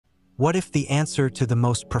What if the answer to the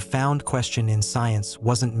most profound question in science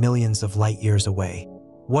wasn't millions of light years away?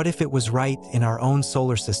 What if it was right in our own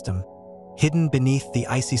solar system, hidden beneath the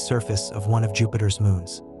icy surface of one of Jupiter's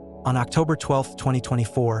moons? On October 12,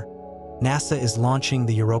 2024, NASA is launching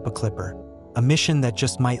the Europa Clipper, a mission that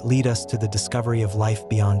just might lead us to the discovery of life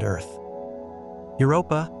beyond Earth.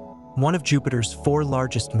 Europa, one of Jupiter's 4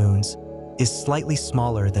 largest moons, is slightly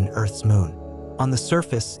smaller than Earth's moon. On the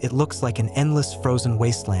surface, it looks like an endless frozen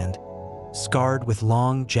wasteland, scarred with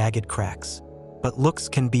long, jagged cracks. But looks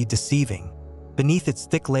can be deceiving. Beneath its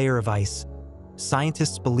thick layer of ice,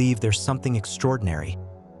 scientists believe there's something extraordinary.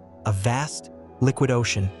 A vast, liquid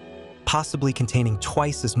ocean, possibly containing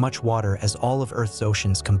twice as much water as all of Earth's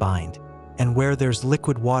oceans combined. And where there's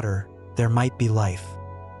liquid water, there might be life.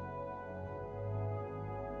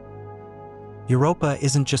 Europa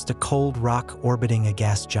isn't just a cold rock orbiting a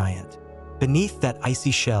gas giant. Beneath that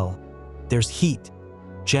icy shell, there's heat,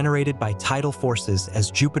 generated by tidal forces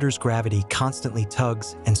as Jupiter's gravity constantly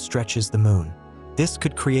tugs and stretches the moon. This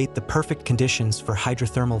could create the perfect conditions for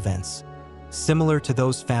hydrothermal vents, similar to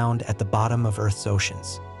those found at the bottom of Earth's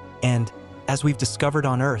oceans. And, as we've discovered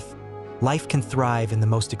on Earth, life can thrive in the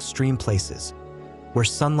most extreme places, where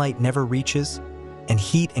sunlight never reaches, and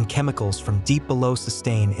heat and chemicals from deep below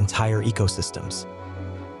sustain entire ecosystems.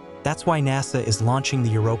 That's why NASA is launching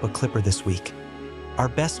the Europa Clipper this week. Our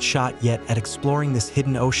best shot yet at exploring this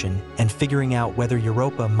hidden ocean and figuring out whether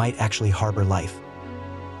Europa might actually harbor life.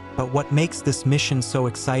 But what makes this mission so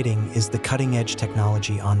exciting is the cutting-edge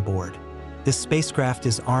technology on board. This spacecraft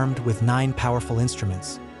is armed with 9 powerful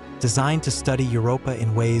instruments, designed to study Europa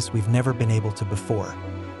in ways we've never been able to before.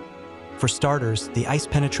 For starters, the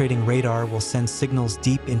ice-penetrating radar will send signals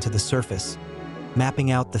deep into the surface, mapping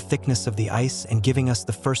out the thickness of the ice and giving us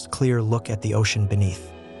the first clear look at the ocean beneath.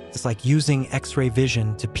 It's like using X-ray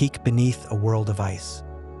vision to peek beneath a world of ice.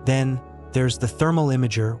 Then, there's the thermal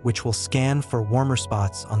imager, which will scan for warmer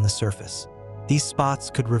spots on the surface. These spots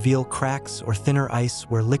could reveal cracks or thinner ice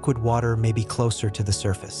where liquid water may be closer to the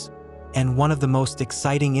surface. And one of the most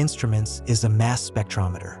exciting instruments is a mass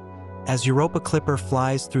spectrometer. As Europa Clipper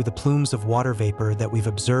flies through the plumes of water vapor that we've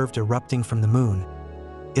observed erupting from the moon,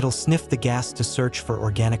 it'll sniff the gas to search for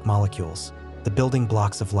organic molecules, the building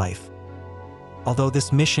blocks of life. Although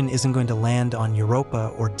this mission isn't going to land on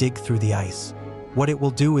Europa or dig through the ice, what it will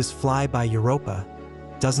do is fly by Europa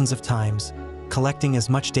dozens of times, collecting as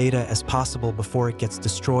much data as possible before it gets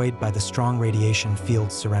destroyed by the strong radiation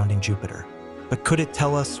fields surrounding Jupiter. But could it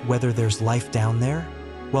tell us whether there's life down there?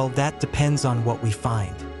 Well, that depends on what we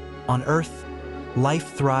find. On Earth,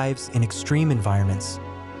 life thrives in extreme environments,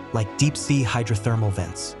 like deep-sea hydrothermal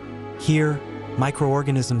vents. Here,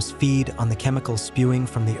 microorganisms feed on the chemicals spewing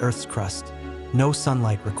from the Earth's crust. No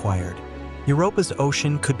sunlight required. Europa's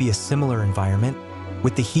ocean could be a similar environment,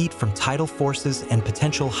 with the heat from tidal forces and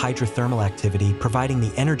potential hydrothermal activity providing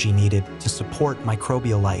the energy needed to support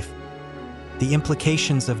microbial life. The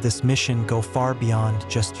implications of this mission go far beyond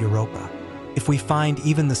just Europa. If we find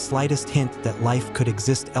even the slightest hint that life could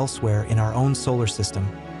exist elsewhere in our own solar system,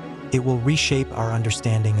 it will reshape our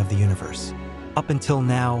understanding of the universe. Up until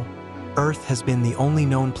now, Earth has been the only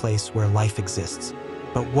known place where life exists.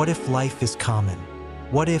 But what if life is common?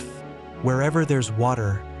 What if, wherever there's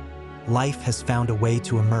water, life has found a way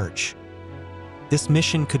to emerge? This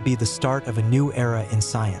mission could be the start of a new era in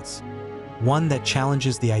science, one that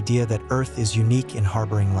challenges the idea that Earth is unique in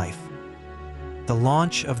harboring life. The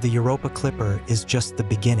launch of the Europa Clipper is just the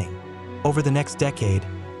beginning. Over the next decade,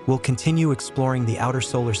 we'll continue exploring the outer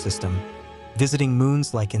solar system, visiting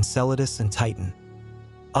moons like Enceladus and Titan,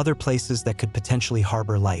 other places that could potentially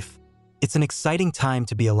harbor life. It's an exciting time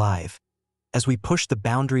to be alive, as we push the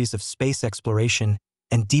boundaries of space exploration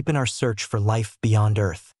and deepen our search for life beyond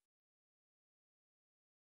Earth.